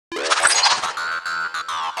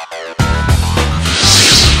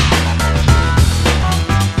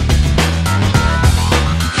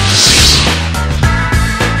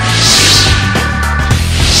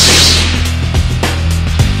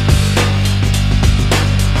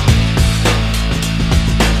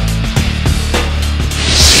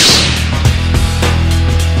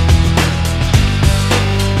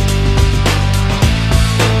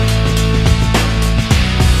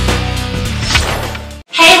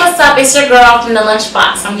what's up? It's your girl from the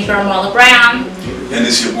LuNchBoX. I'm your girl Marla Brown. And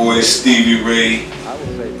it's your boy Stevie Ray.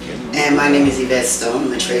 And my name is Yvette Stone.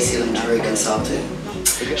 I'm a TRACI jewelry consultant.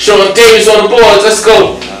 Sean Davis on the boards. Let's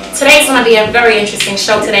go. Today's going to be a very interesting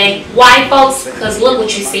show today. Why, folks? Because look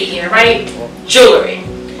what you see here, right? Jewelry.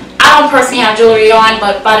 I don't personally have jewelry on,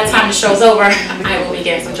 but by the time the show's over, I will be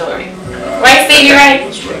getting some jewelry. Right, Stevie, right?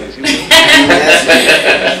 That's right.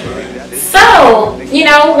 That's right. So,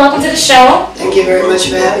 welcome to the show. Thank you very much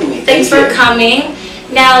for having me. Thanks for coming.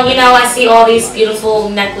 Now, I see all these beautiful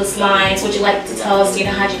necklace lines. Would you like to tell us,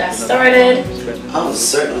 how you got started? Oh,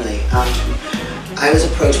 certainly. I was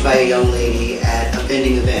approached by a young lady at a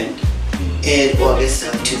vending event in August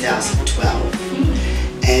of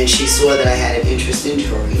 2012. And she saw that I had an interest in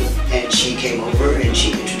jewelry. And she came over and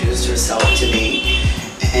she introduced herself to me.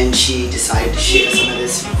 And she decided to share some of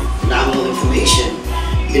this phenomenal information,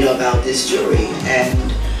 about this jewelry.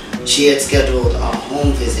 And she had scheduled a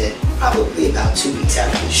home visit probably about 2 weeks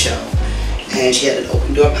after the show. And she had an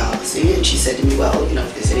open door policy, and she said to me, well,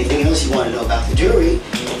 if there's anything else you want to know about the jewelry,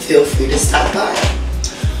 feel free to stop by.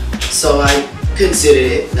 So I considered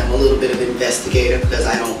it, and I'm a little bit of an investigator because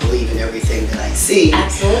I don't believe in everything that I see.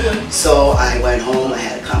 Absolutely. So I went home, I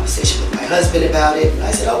had a conversation with my husband about it, and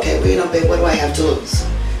I said, okay, well, babe, what do I have to lose?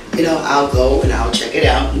 I'll go and I'll check it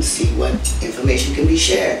out and see what information can be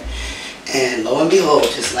shared. And lo and behold,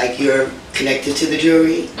 just like you're connected to the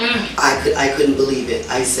jewelry, I couldn't believe it.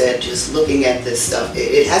 I said, just looking at this stuff,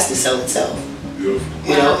 it has to sell itself. Beautiful.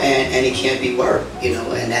 And it can't be work,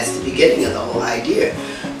 and that's the beginning of the whole idea.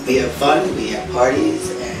 We have fun, we have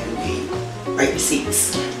parties, and we write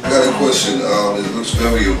receipts. I got a question. It looks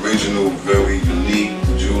very original, very unique,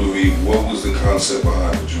 the jewelry. What was the concept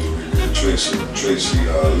behind the jewelry? The TRACI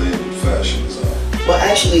LYNN fashion design. Well,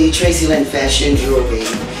 actually, TRACI LYNN fashion jewelry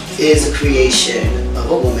is a creation of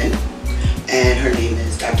a woman, and her name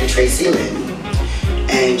is Dr. TRACI LYNN.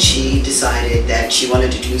 And she decided that she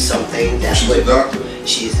wanted to do something that She's a doctor.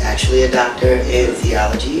 She's actually a doctor in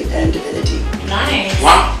theology and divinity. Nice.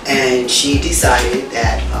 Wow. And she decided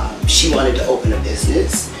that she wanted to open a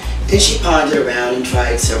business. And she pondered around and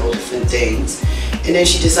tried several different things. And then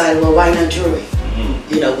she decided, well, why not jewelry?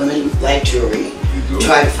 Women like jewelry.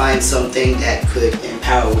 Try to find something that could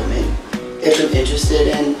empower women, get them interested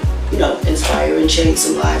and, inspire and change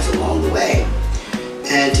some lives along the way.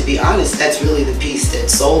 And to be honest, that's really the piece that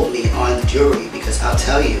sold me on the jewelry, because I'll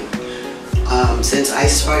tell you, since I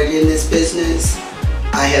started in this business,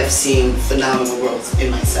 I have seen phenomenal growth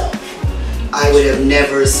in myself. I would have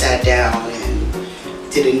never sat down and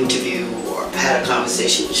did an interview or had a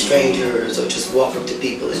conversation with strangers or just walk up to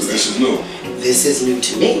people and say, This is new. This is new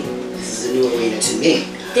to me. This is a new arena to me.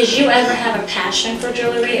 Did you ever have a passion for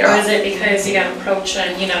jewelry, or is it because you got approached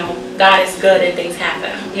and, God is good and things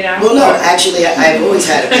happen, Well, no, actually, I've always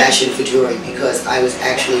had a passion for jewelry because I was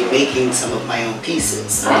actually making some of my own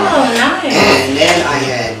pieces. Oh, nice. And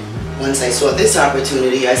then once I saw this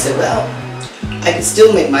opportunity, I said, well, I can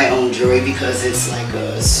still make my own jewelry because it's like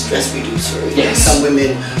a stress reducer. Yes. Some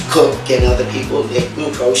women cook and other people make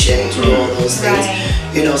crochet and do all those things.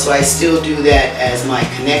 Right. So I still do that as my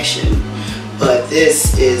connection. But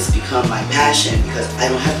this is become my passion because I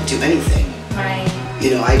don't have to do anything. Right.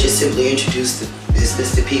 I just simply introduce the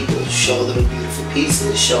business to people, show them beautiful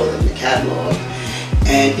pieces, show them the catalog,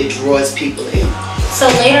 and it draws people in. So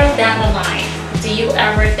later down the line, do you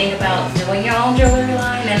ever think about doing your own jewelry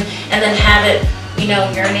line and then have it,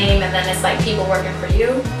 your name, and then it's like people working for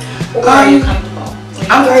you? Or are you comfortable?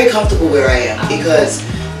 I'm very comfortable where I am because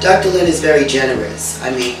Dr. LYNN is very generous.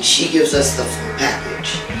 She gives us the full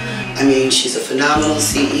package. She's a phenomenal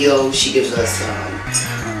CEO. She gives us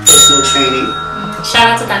personal training. Shout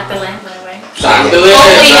out to Dr. LYNN, by the way. Dr. LYNN.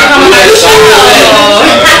 Hopefully you come on the show.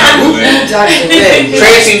 Dr. LYNN.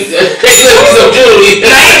 TRACI looks so jewelry.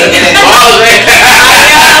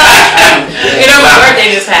 My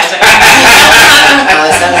birthday just passed.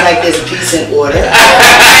 Sounds like there's a piece in order.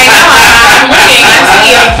 I know. I'm looking. I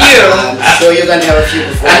see a few. I'm sure you're going to have a few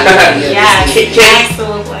before you Yeah,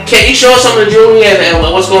 absolutely. Can you show us some of the jewelry and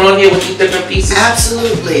what's going on here with these different pieces?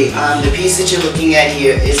 Absolutely. The piece that you're looking at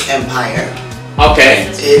here is Empire. Okay.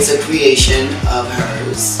 It's a creation of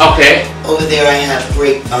hers. Okay. Over there I have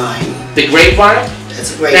Grapevine. The grapevine?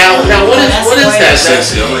 That's a grapevine. Now what is that?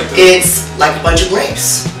 Sexy, I like that. It's like a bunch of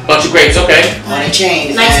grapes. Bunch of grapes, okay. On a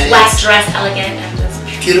chain. Nice And black dress, elegant, and just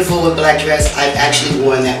beautiful with black dress. I've actually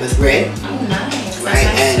worn that with red. oh, nice. Right,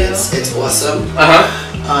 That's and nice too. it's awesome.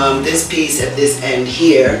 This piece at this end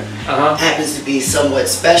here happens to be somewhat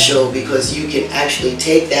special because you can actually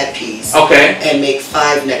take that piece and make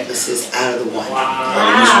 5 necklaces out of the one.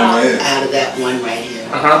 Wow. Out of that one right here.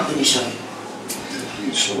 Let me show you.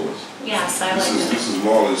 can show us. Yes, I like it. This is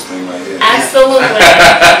Marla's thing right here. Absolutely.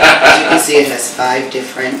 As you can see, it has 5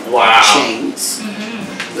 different chains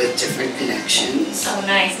with different connections. Oh,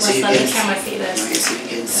 nice. So Let's you let the can- camera see this. Right, so you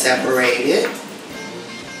can separate it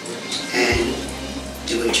and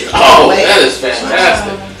do it your own Oh, way. that is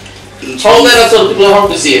fantastic. Each Hold piece- that up so the people at home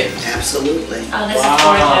can see it. Absolutely. Oh, this is Wow,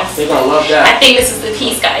 gorgeous. they're gonna love I that. think this is the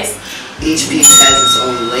piece, guys. Each piece has its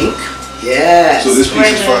own link. Yes. So this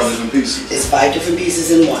piece is 5 Gorgeous. different pieces. It's 5 different pieces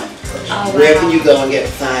in one. Oh, Where wow. can you go and get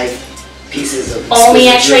 5 pieces of Only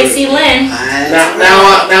at exquisite TRACI jewelry? LYNN.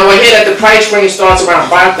 Now I hear that the price range starts around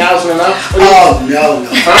 5,000 and up. Oh, no.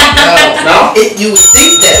 No? You would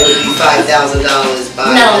think that would be $5,000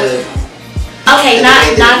 by No. the... Okay, And not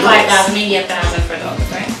the way that it 5,000, maybe 1,000 for those,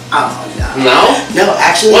 right? Oh, no. No? No,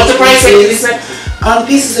 actually... What's the price range? pieces- The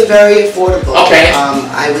pieces are very affordable. Okay.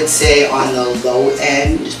 I would say on the low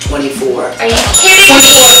end, 24. Are you kidding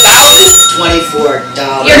me? $24.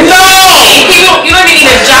 You're kidding! You don't even need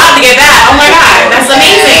a job to get that. Oh my god, that's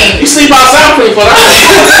amazing. You sleep outside pretty for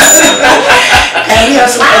that. And we have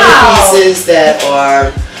some Wow. other pieces that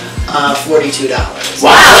are $42.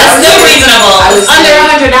 Wow, that's still reasonable. I would It's under say-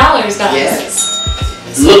 $100, guys. Yes.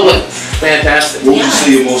 Look, fantastic. What would you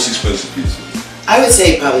say your most expensive piece is? I would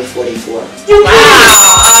say probably 44. Wow.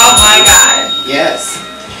 Oh my god. Yes.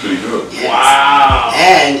 Pretty good. Yes. Wow.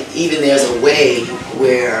 And even there's a way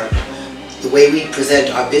where the way we present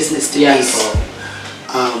our business to Yes. people,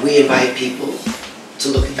 we invite people to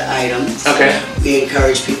look at the items. Okay. We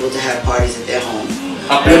encourage people to have parties at their home.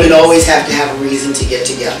 Okay. Women always have to have a reason to get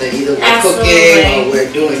together. Either we're Absolutely. cooking or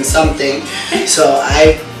we're doing something. So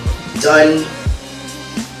I've done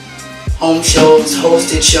home shows,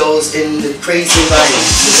 hosted shows in the crazy environment.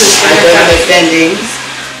 I've done them at vendings.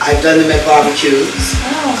 I've done them at barbecues.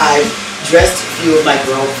 Oh. I've dressed a few of my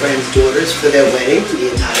girlfriends' daughters for their wedding, for the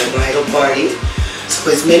entire bridal party. So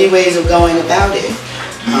there's many ways of going about it.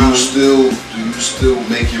 Do you still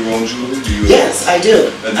make your own jewelry? Do you? Yes, I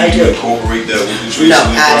do. And I do you do. incorporate that with the TRACI No,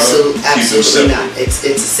 LYNN product? absolutely not. It's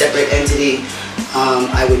a separate entity.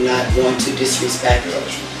 I would not want to disrespect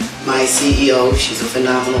my CEO. She's a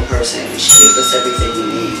phenomenal person. She gives us everything we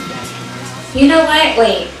need. You know what?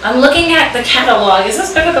 Wait, I'm looking at the catalog. Is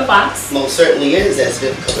this Vivica Fox? Most certainly is. That's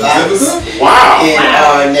Vivica That's Fox. Vivica? Wow. In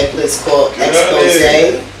Wow. our necklace called Got Expose.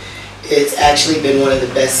 it. It's actually been one of the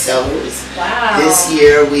best sellers. Wow. This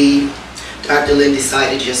year Dr. Lynn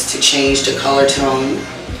decided just to change the color tone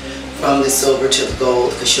from the silver to the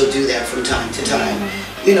gold, because she'll do that from time to time.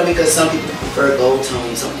 You know, because some people prefer gold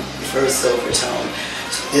tone, some people prefer silver tone.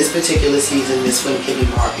 So this particular season, this one can be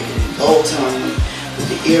marketed in gold tone with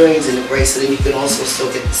the earrings and the bracelet, and you can also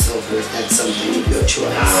still get the silver if that's something of your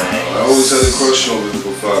choice. I always had a crush on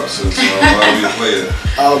Vivica Fox since I'll be a player.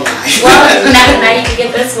 Oh my. Well, now you can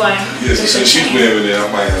get this one. Yes, since she's wearing it, I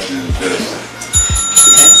might have to invest. Yes.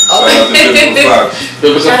 Shout out to Vivica Fox.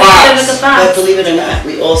 Vivica Shout out to Fox. Vivica But Fox. believe it or not,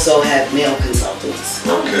 we also have male consultants.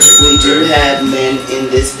 Okay. We do Okay. have men in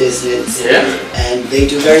this business, Yeah. and they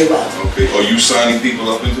do very well. Okay. Are you signing people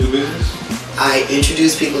up into the business? I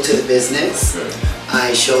introduce people to the business. Okay.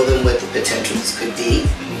 I show them what the potentials could be,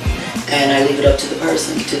 and I leave it up to the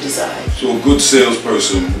person to decide. So a good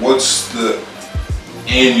salesperson, what's the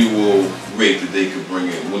annual rate that they could bring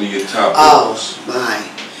in? One of your top Oh billers? my.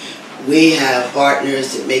 We have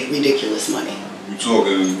partners that make ridiculous money. We're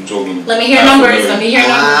talking. Let me hear numbers. Let me hear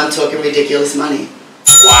numbers. I'm talking ridiculous money.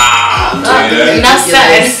 Wow. I'm talking Enough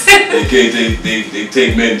ridiculous. said. They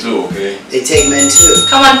take men too, okay? They take men too.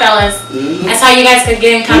 Come on, fellas. Mhm. That's how you guys could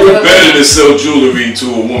get in contact Who with better to me. sell jewelry to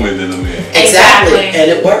a woman than a man? Exactly. Exactly.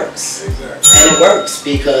 And it works. Exactly. And it works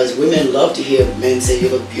because women love to hear men say you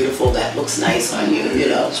look beautiful, that looks nice on you, you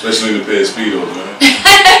know. Especially in a pair of Speedos, right?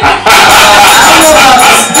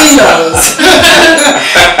 Speedos.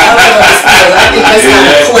 I think that's kind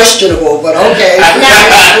of questionable, but okay.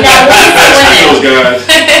 Now, Those women guys. to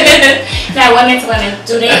women. Now, women to women.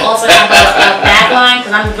 Do they also have a bag line?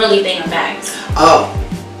 Because I'm really big on bags. Oh,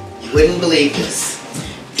 you wouldn't believe this.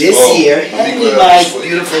 This Well, year, let me hand me grab my this for you.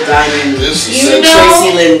 beautiful diamond This is You sexy. know-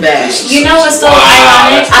 TRACI LYNN bag. You know what's so Wow,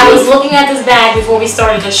 ironic? that's I was beautiful. looking at this bag before we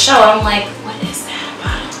started the show. I'm like, what is that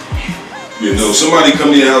about? You know, somebody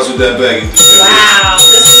come to your house with that bag. Wow,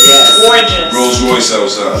 this is Yes. gorgeous. Rolls Royce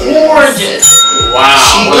outside. Yes. Gorgeous. Wow.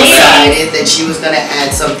 She What a bag. decided that she was going to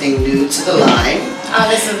add something new to the line, Oh,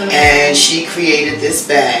 this is amazing. and she created this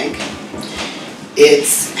bag. It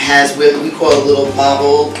has what we call a little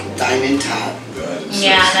bobble diamond top. That is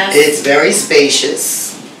Yeah, sexy. that's. It's very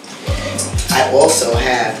spacious. I also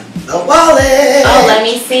have a wallet. Oh, let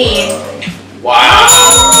me see.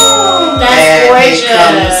 Wow. That's And gorgeous. it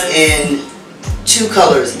comes in 2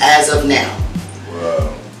 colors as of now. Wow.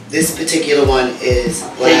 This particular one is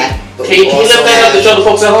black, but Can you we lift also that up to show the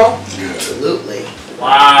folks at home? Yeah. absolutely.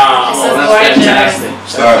 Wow, This is that's gorgeous. fantastic.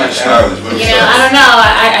 Stylish, stylish. Very You know, I don't know.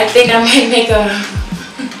 I think I might make a.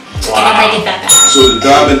 I might get that back. So the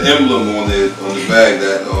diamond emblem on the bag,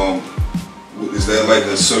 that is that like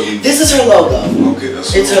a certain? This is her logo. Okay,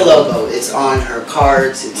 that's. It's her logo. It's on her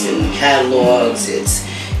cards. It's in the catalogs. It's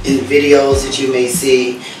in the videos that you may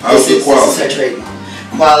see. How's the quality? This is her trademark.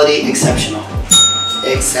 Quality, exceptional.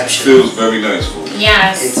 Exceptional. Feels very nice for you.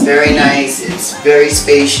 Yes. It's very nice. It's very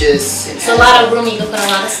spacious. It's a lot of room. You can put a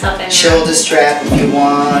lot of stuff in there. Shoulder strap if you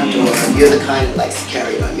want, or if you're the kind that likes to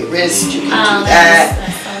carry it on your wrist, you can do that.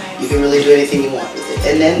 That's so nice. You can really do anything you want with it.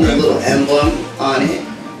 And then the little emblem on it.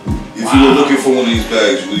 If you were looking for one of these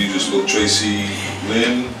bags, would you just look TRACI,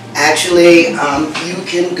 LYNN? Actually, you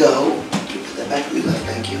can go. Can you put that back for me, love?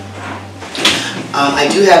 Thank you. I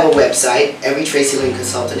do have a website. Every TRACI LYNN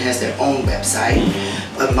consultant has their own website,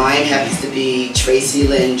 but mine happens to be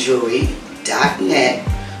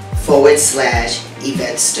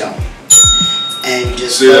TRACILYNNjewelry.net/Yvette Stone. And you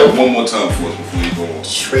just say that one more time for us before you go on.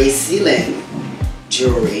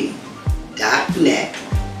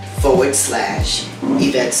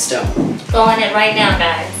 TRACILYNNjewelry.net/Yvette Stone. Go on it right now,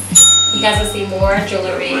 guys. You guys will see more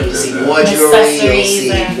jewelry. You'll see more jewelry, you'll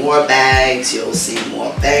see and more bags, you'll see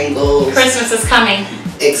more bangles. Christmas is coming.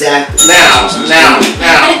 Exactly. Now.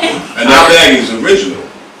 And that bag is original.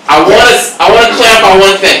 I want to clarify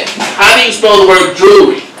one thing. How do you spell the word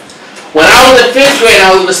jewelry? When I was in 5th grade,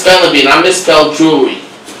 I was in the spelling bee and I misspelled jewelry.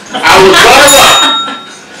 I was running up.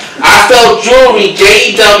 I spelled jewelry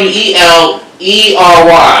Jewelry.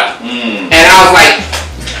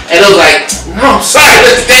 And I was like, no, I'm sorry,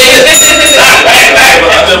 this is not right.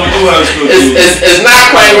 I never knew how to spell jewelry. It's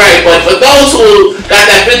not quite right, but for those who got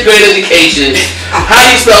that 5th grade education, how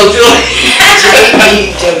do you spell jewelry?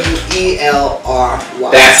 Jewelry.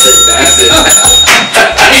 That's it.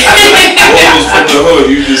 Almost from the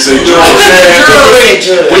hood, you just say jewelry.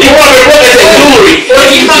 When you want to look at the jewelry,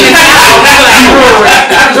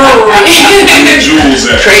 Jewels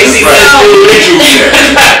at. TRACI That's says jewelry.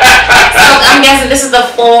 So I'm guessing this is the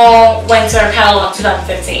fall winter catalog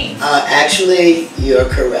 2015. Actually, you're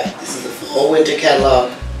correct. This is the fall winter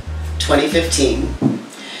catalog 2015.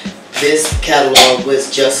 This catalog was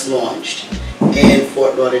just launched in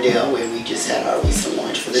Fort Lauderdale, where we just had our recent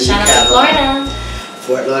launch for the new Shout out to catalog. Florida.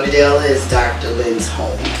 Fort Lauderdale is Dr. Lynn's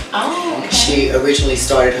home. Oh, okay. She originally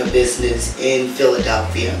started her business in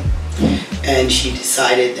Philadelphia, and she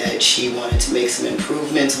decided that she wanted to make some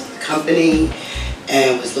improvements on the company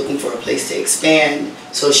and was looking for a place to expand,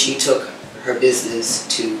 so she took her business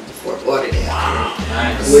to Fort Lauderdale,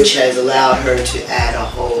 Nice. which has allowed her to add a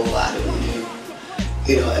whole lot of new,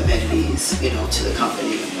 amenities, to the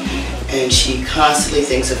company. And she constantly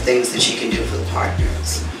thinks of things that she can do for the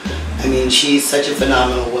partners. I mean, she's such a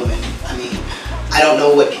phenomenal woman. I mean, I don't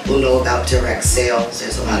know what people know about direct sales.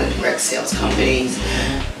 There's a lot of direct sales companies.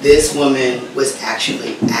 This woman was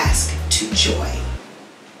actually asked to join.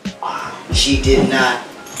 She did not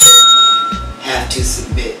have to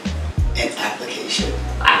submit an application.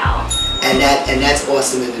 Wow. And that's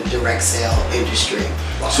awesome in the direct sale industry.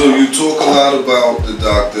 So you talk a lot about the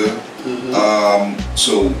doctor.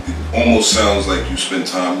 So it almost sounds like you spend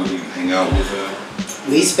time with her, you hang out with her.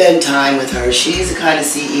 We spend time with her. She's the kind of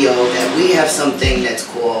CEO that we have something that's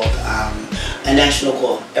called a national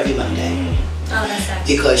call every Monday. Oh, that's nice.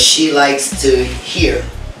 Because she likes to hear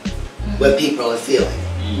what people are feeling.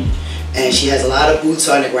 And she has a lot of boots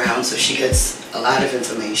on the ground, so she gets a lot of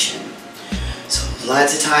information. So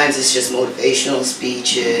lots of times it's just motivational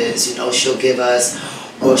speeches, she'll give us,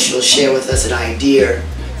 or she'll share with us an idea,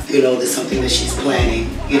 there's something that she's planning,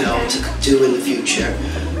 to do in the future.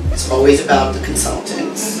 It's always about the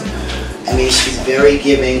consultants. I mean, she's very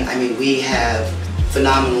giving. I mean, we have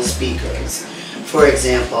phenomenal speakers. For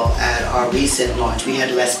example, at our recent launch, we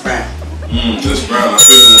had Les Brown. Les Brown, I've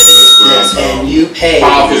been with Les Brown. Yes, and you pay.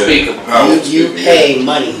 Powerful speaker. You pay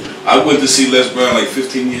money. I went to see Les Brown like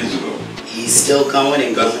 15 years ago. He's still going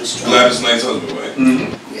and going That's strong. Gladys Knight's husband, right?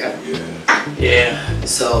 Yeah. Yeah.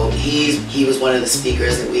 So he was one of the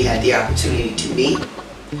speakers that we had the opportunity to meet.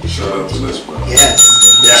 Shout out to Les Brown. Yes.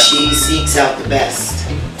 She seeks out the best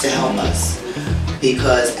to help us,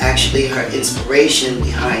 because actually her inspiration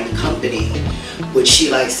behind the company, which she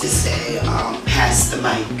likes to say, pass the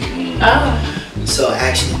mic. Oh. So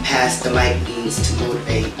actually pass the mic means to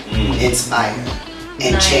motivate, inspire,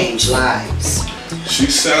 and change lives. She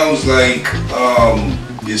sounds like,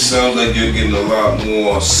 it sounds like you're getting a lot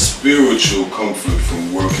more spiritual comfort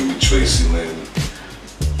from working with TRACI LYNN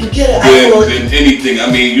You get it. than anything. I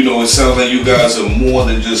mean, you know, it sounds like you guys are more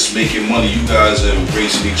than just making money. You guys are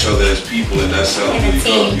embracing each other as people, and that sounds really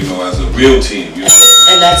good. You know, as a real team. You know?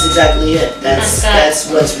 And that's exactly it. That's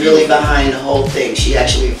what's really behind the whole thing. She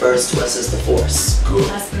actually refers to us as the force. Good.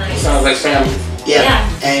 That's nice. Sounds like family. Yeah.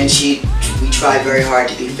 And we try very hard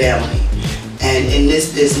to be family. And in this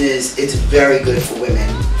business, it's very good for women.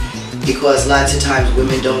 Because lots of times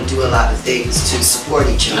women don't do a lot of things to support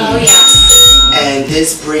each other. Oh, yeah. And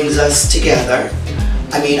this brings us together.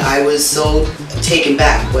 I mean, I was so taken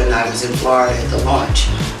back when I was in Florida at the launch.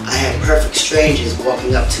 I had perfect strangers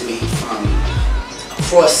walking up to me from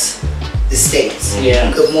across the states.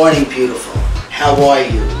 Yeah. Good morning, beautiful. How are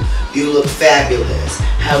you? You look fabulous.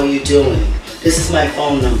 How are you doing? This is my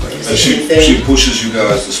phone number. And she pushes you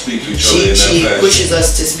guys to speak to each other in that fashion. She pushes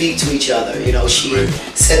us to speak to each other. You know, she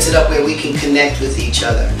sets it up where we can connect with each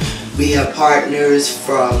other. We have partners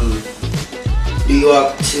from New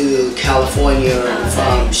York to California,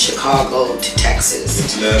 from Chicago to Texas.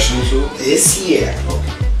 International too? This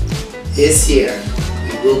year,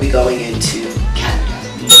 we will be going into Canada.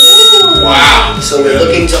 Wow. So we're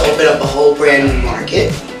looking to open up a whole brand new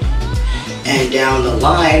market. And down the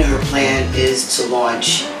line, her plan is to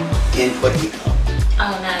launch in Puerto Rico.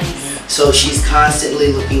 Oh, nice. So she's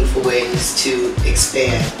constantly looking for ways to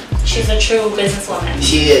expand. She's a true businesswoman.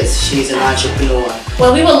 She is. She's an entrepreneur.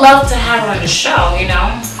 Well, we would love to have her on the show, you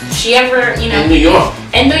know. She ever, you know. In New York.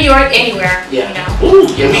 In New York, anywhere, you know. Ooh,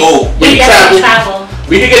 yeah, we can travel.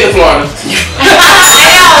 We can get to Florida. I know.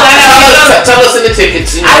 Tell us in the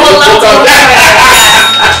tickets. I would love to.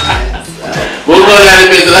 We'll go down the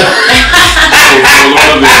business.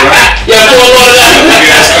 Yeah, Fort Lauderdale.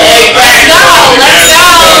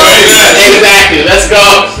 Exactly. Let's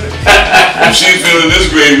go. If she's feeling this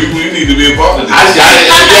great, we need to be a part of this.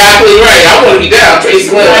 You're absolutely right. I want to be down.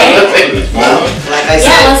 Tracy Lynn. Like I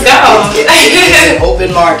said, let's go. It's an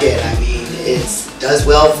open market. I mean, it does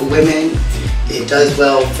well for women. It does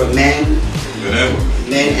well for men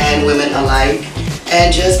and women alike.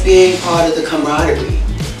 And just being part of the camaraderie.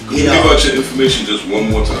 You know, give out your information just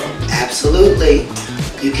one more time. Absolutely.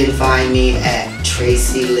 You can find me at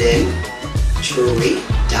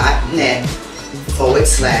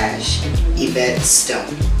TRACILYNNjewelry.net/Yvette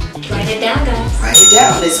Stone. Write it down, guys. Write it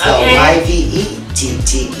down. It's spelled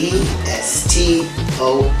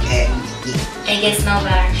YVETTESTONE. It gets no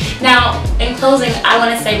better. Now, in closing, I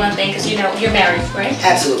want to say one thing because you know you're married, right?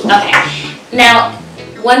 Absolutely. Okay. Now,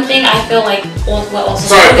 one thing I feel like what also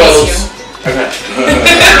sorry, motivates you. Okay.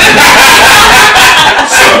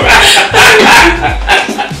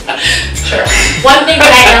 Sure. One thing that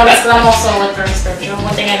I noticed, because I'm also like very spiritual.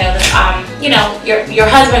 One thing I noticed, you know, your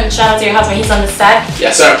husband. Shout out to your husband. He's on the set.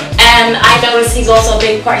 Yes, sir. And I noticed he's also a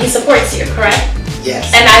big part. He supports you, correct? Yes.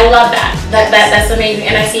 And I love that. That's amazing.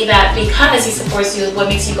 And I see that because he supports you, what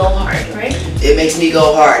makes you go hard, right? It makes me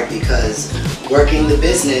go hard because working the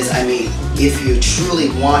business, I mean, if you truly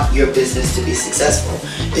want your business to be successful,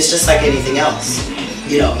 it's just like anything else.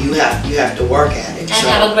 You know, you have to work at it. And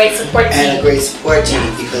have a great support team. And a great support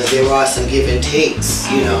team because there are some give and takes,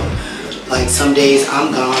 you know. Like some days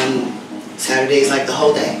I'm gone, Saturdays like the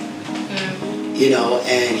whole day. You know,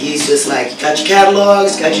 and he's just like, got your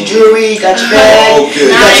catalogs, got your jewelry, got your bag, you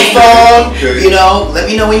got your phone, you know, let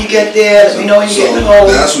me know when you get there, let me know when you get home.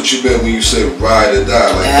 That's what you meant when you said ride or die.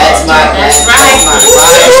 Like that's my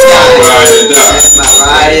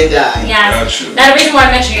ride and die. Yeah. Gotcha. Now the reason why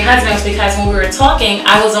I mentioned your husband was because when we were talking,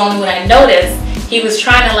 I was the only one I noticed. He was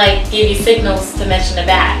trying to like give you signals to mention the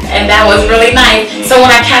back, and that was really nice. So when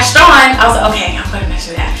I catched on, I was like, okay, I'm going to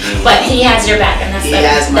mention that. But he has your back, and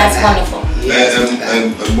that's wonderful.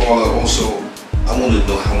 And Marla, also, I want to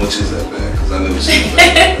know how much is that bag because I never seen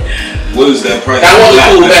that. What is that price? That was a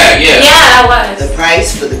cool bag, yeah. Yeah, that was. The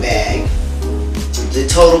price for the bag, the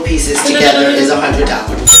total pieces together is $100.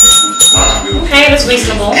 Okay, that's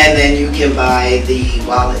reasonable. And then you can buy the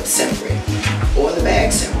wallet separate or the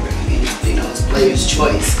bag separate. You know, it's player's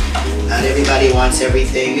choice. Not everybody wants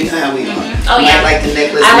everything. You know how we are. Oh yeah. I like the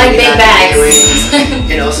necklace. I like big bags.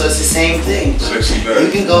 You know, so it's the same thing. Sexy bag.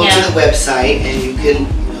 You can go to the website and you can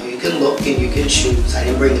look and you can choose. I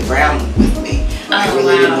didn't bring the brown with me. I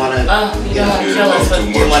really didn't want to. Oh, you don't want to kill us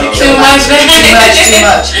with too much.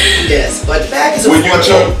 Yes, but the bag is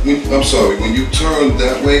affordable. I'm sorry. When you turn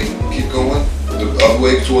that way, keep going. The other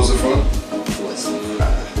way towards the front.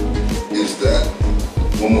 Is that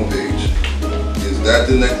one more page? Is that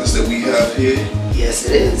the necklace that we have here? Yes,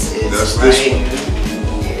 it is. That's this one.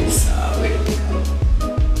 It's where did we go?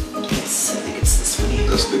 I think it's this one here.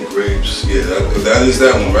 That's the grapes. Yeah, that is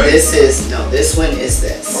that one, right? This one is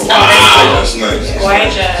this. Oh, wow, that's nice.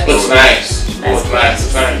 Gorgeous. Looks nice. Sports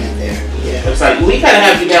glasses, right? Yeah. It's like, we gotta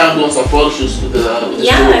have you down doing some photo shoots with the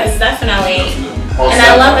Yes, definitely. And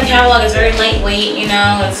I love the catalog. It's very lightweight, you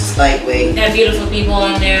know. It's lightweight. Got beautiful people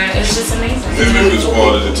on there. It's just amazing. Vivian was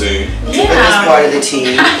part of the team. Vivian is part of the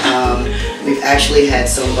team. We've actually had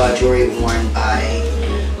some of our jewelry worn by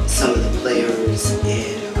some of the players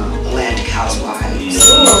in Atlantic Housewives.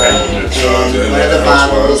 Okay. And one of the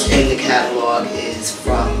models in the catalog is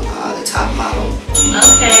from the top model.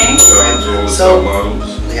 Okay. So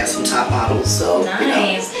we have some top models. So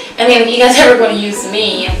nice. I mean, if you guys ever going to use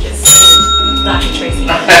me, I'm just Dr. Tracy.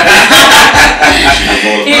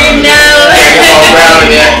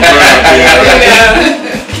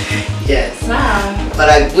 Yes. Wow. But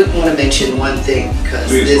I would want to mention one thing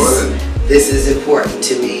because this is important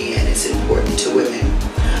to me and it's important to women.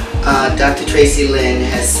 Dr. Tracy LYNN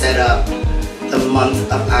has set up the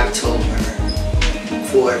month of October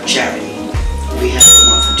for charity. We have a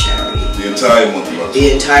month of charity. The entire month of October?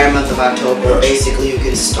 The entire month of October. Basically, you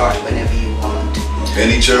can start whenever you want.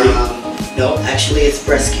 Any charity? No, actually it's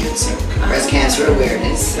breast cancer. Breast cancer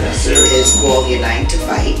awareness is called Unite to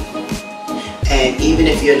Fight. And even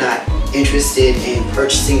if you're not interested in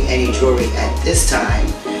purchasing any jewelry at this time,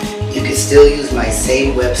 you can still use my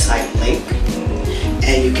same website link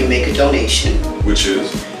and you can make a donation. Which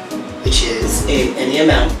is in any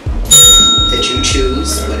amount that you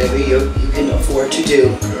choose, whatever you can afford to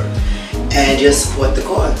do, and just support the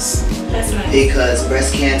cause. That's nice. Because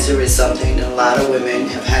breast cancer is something that a lot of women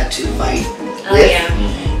have had to fight with.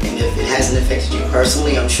 And if it hasn't affected you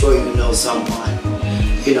personally, I'm sure you know someone,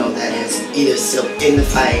 you know, that is either still in the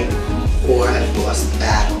fight or has lost the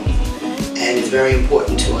battle. And it's very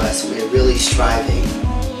important to us. We're really striving,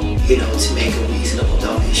 you know, to make a reasonable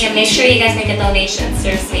donation. Yeah, make sure you guys make a donation.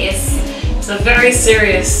 Seriously, it's a very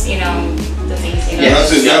serious, you know, disease. You know? Not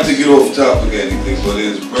to get off topic or anything, but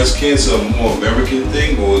is breast cancer a more American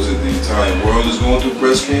thing, or is it the entire world is going through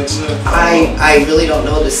breast cancer? I really don't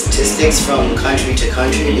know the statistics from country to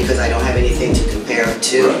country because I don't have anything to compare it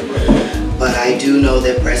to. But I do know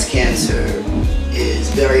that breast cancer is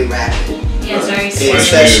very rapid. Yeah, it's very serious.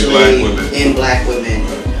 Especially in black women.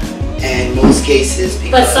 And most cases,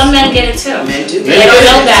 but some men get it too. Men do. They don't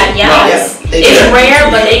know that. Yes, it's rare,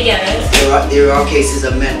 but they get it. There are cases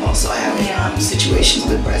of men also having situations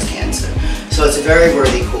with breast cancer. So it's a very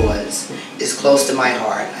worthy cause. It's close to my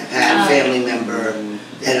heart. I've had a family member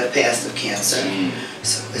that have passed of cancer.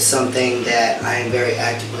 So it's something that I am very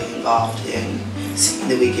actively involved in, seeing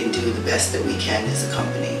that we can do the best that we can as a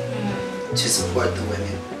company to support the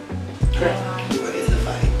women who are in the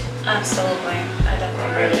fight. Absolutely. I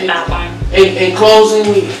definitely agree with that one. In closing,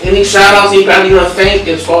 any shout outs anybody you want to thank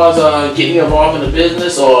as far as getting you involved in the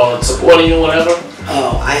business or supporting you or whatever?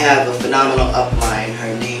 Oh, I have a phenomenal upline.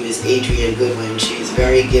 Her name is Adrienne Goodwin. She's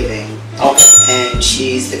very giving. Okay. And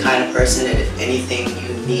she's the kind of person that if anything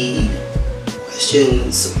you need,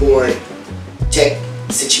 questions, support, tech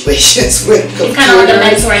situations with computers. You kind of like a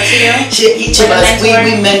mentor too? Each of us, we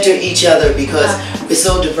mentor each other because we're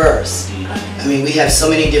so diverse. I mean, we have so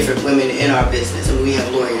many different women in our business. I mean, we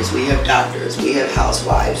have lawyers, we have doctors, we have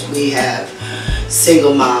housewives, we have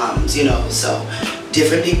single moms, you know, so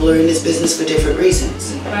different people are in this business for different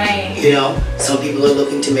reasons. Right. You know, some people are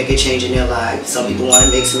looking to make a change in their lives. Some people want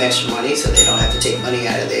to make some extra money so they don't have to take money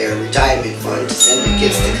out of their retirement fund to send their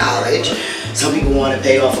kids to college. Some people want to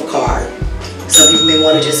pay off a car. Some people may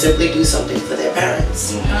want to just simply do something for their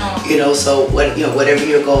parents. You know, so whatever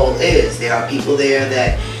your goal is, there are people there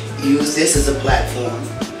that use this as a platform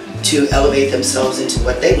to elevate themselves into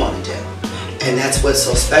what they want to do. And that's what's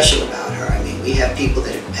so special about her. I mean, we have people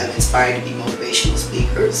that have inspired to be motivational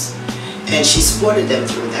speakers, and she supported them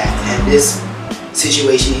through that. And this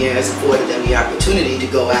situation here has afforded them the opportunity to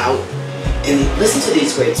go out and listen to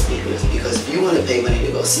these great speakers, because if you want to pay money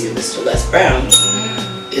to go see Mr. Les Brown,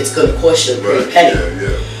 it's going to cost you a pretty penny.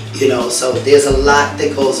 You know, so there's a lot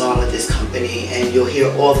that goes on with this company, and you'll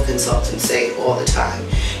hear all the consultants say all the time,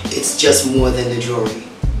 it's just more than the jewelry.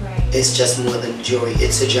 It's just more than the jewelry.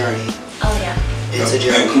 It's a journey. Oh yeah. It's a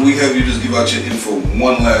journey. And could we have you just give out your info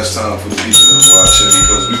one last time for the people that are watching,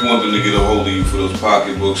 because we want them to get a hold of you for those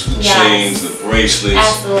pocketbooks, the chains, the bracelets.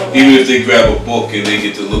 Absolutely. Even if they grab a book and they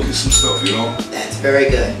get to look at some stuff, you know? That's very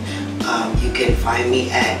good. You can find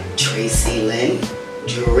me at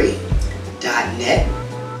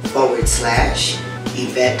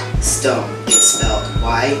TracyLynnJewelry.net/Yvette Stone. It's spelled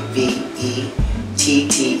YVETTESTONE.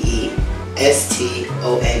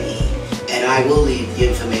 And I will leave the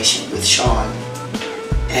information with Sean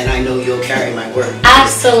and I know you'll carry my word.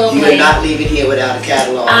 Absolutely. You're not leaving here without a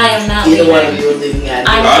catalog. I am not. Either one of you are leaving out.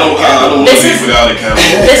 I don't want to leave without a catalog.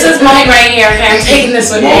 This is mine right here. Okay, I'm taking this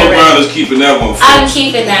with me. Marla Brown is keeping that one. I'm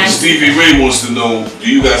keeping that. Stevie Ray wants to know: do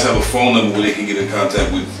you guys have a phone number where they can get in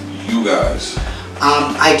contact with you guys?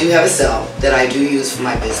 I do have a cell that I do use for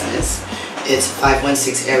my business. It's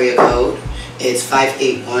 516 area code. It's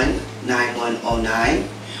 581-9109,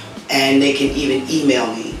 and they can even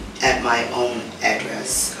email me at my own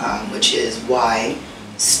address, which is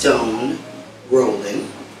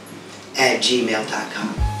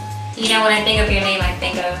ystonerowland@gmail.com. You know, when I think of your name, I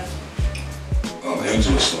think of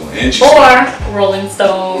Angela Stone. Angie or Rolling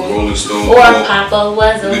Stone. Rolling Stone. Or Papa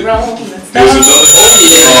was a Rolling Stone. There's another.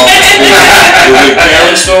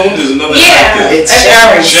 Karen Stone. There's another. Yeah, It's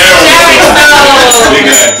Sharon. Sharon Stone. Big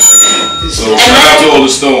actor. So shout out to all the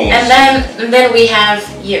Stones. And then we have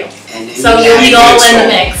you. And then So you'll be all in the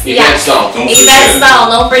mix. Yvette Stone. Don't Yvette forget. Stone.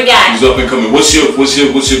 Don't forget. He's up and coming. What's your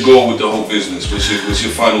goal with the whole business? What's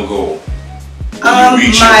your final goal? When you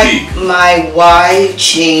reach your peak? My why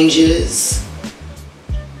changes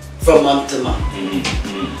from month to month.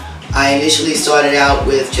 I initially started out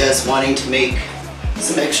with just wanting to make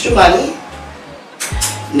some extra money.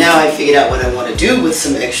 Now I figured out what I want to do with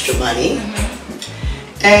some extra money.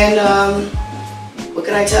 And what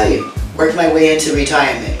can I tell you? Work my way into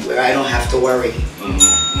retirement where I don't have to worry,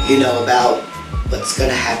 you know, about what's going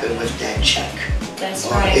to happen with that check. That's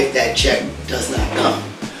or right. if that check does not come.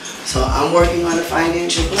 So I'm working on a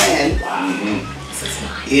financial plan,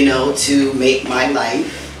 you know, to make my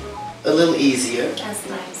life a little easier. That's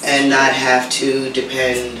nice. And not have to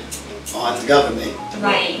depend on the government.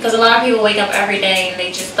 Right, because a lot of people wake up every day and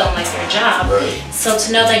they just don't like their job. Right. So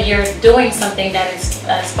to know that you're doing something that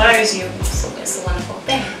inspires you, so it's a wonderful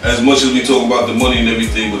thing. As much as we talk about the money and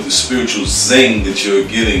everything, but the spiritual zing that you're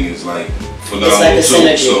getting is like phenomenal It's like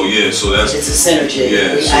a too. synergy. So yeah, so that's It's a synergy.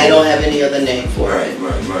 Yeah, so- I don't have any other name for right.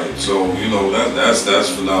 it. So you know that's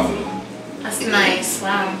phenomenal. That's nice,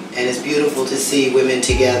 wow. And it's beautiful to see women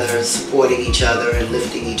together, supporting each other and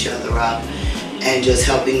lifting each other up, and just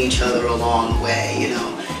helping each other along the way, you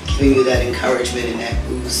know, giving you that encouragement and that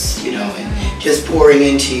boost, you know, and just pouring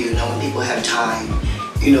into you, knowing people have time,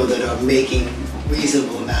 you know, that are making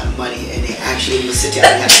reasonable amount of money and they actually will sit down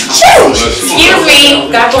and have a conversation. Excuse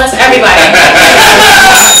me, God bless everybody.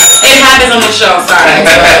 It happens on the show, sorry.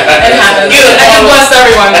 It happens. I just blessed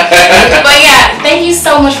everyone. But yeah, thank you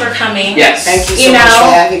so much for coming. Yes. Thank you so much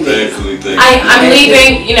for having me. Thankfully, I'm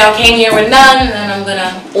leaving, you know, came here with none, and I'm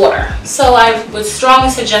gonna order. So I would strongly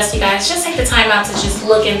suggest you guys just take the time out to just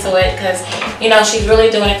look into it, because, you know, she's really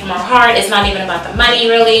doing it from her heart. It's not even about the money,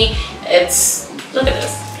 really. It's, look at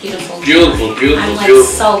this. Beautiful. Beautiful, beautiful, I'm like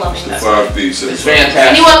beautiful. so loving this. 5 pieces. It's fantastic.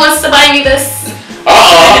 Anyone wants to buy me this?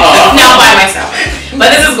 No, by myself. But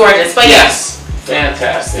this is gorgeous. But Yes.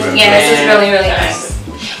 Fantastic. yeah, this is really, really nice.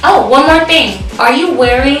 Oh, one more thing. Are you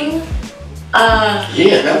wearing Yeah,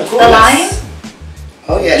 Of the course. line?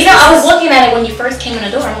 Oh yes. You know, I was looking at it when you first came in the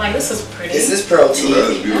door. I'm like, this is pretty. This is pearl That tea.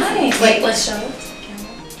 is beautiful. Nice. Wait, let's show it.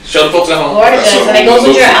 Show the folks at home. Gorgeous. That's And it goes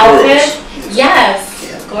with your those are outfit. Yes.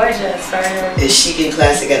 Yeah. Gorgeous. Very. It's chic and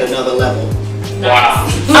classic at another level. Wow.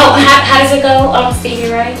 Oh, how does it go, Stevie,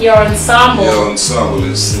 right? Your ensemble. Your ensemble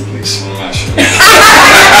is simply smashing.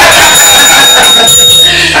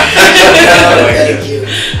 Thank you.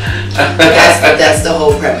 That's the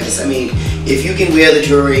whole premise. I mean, if you can wear the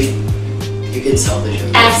jewelry, you can sell the jewelry.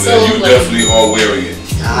 You Absolutely. definitely are wearing it.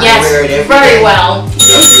 I Yes, wear it every very day. well. We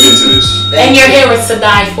gotta get into this. And your hair is to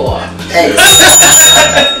die for. Thanks.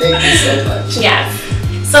 Thank you so much. Yes.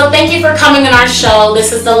 So thank you for coming on our show.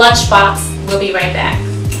 This is the LuNchBoX. We'll be right back.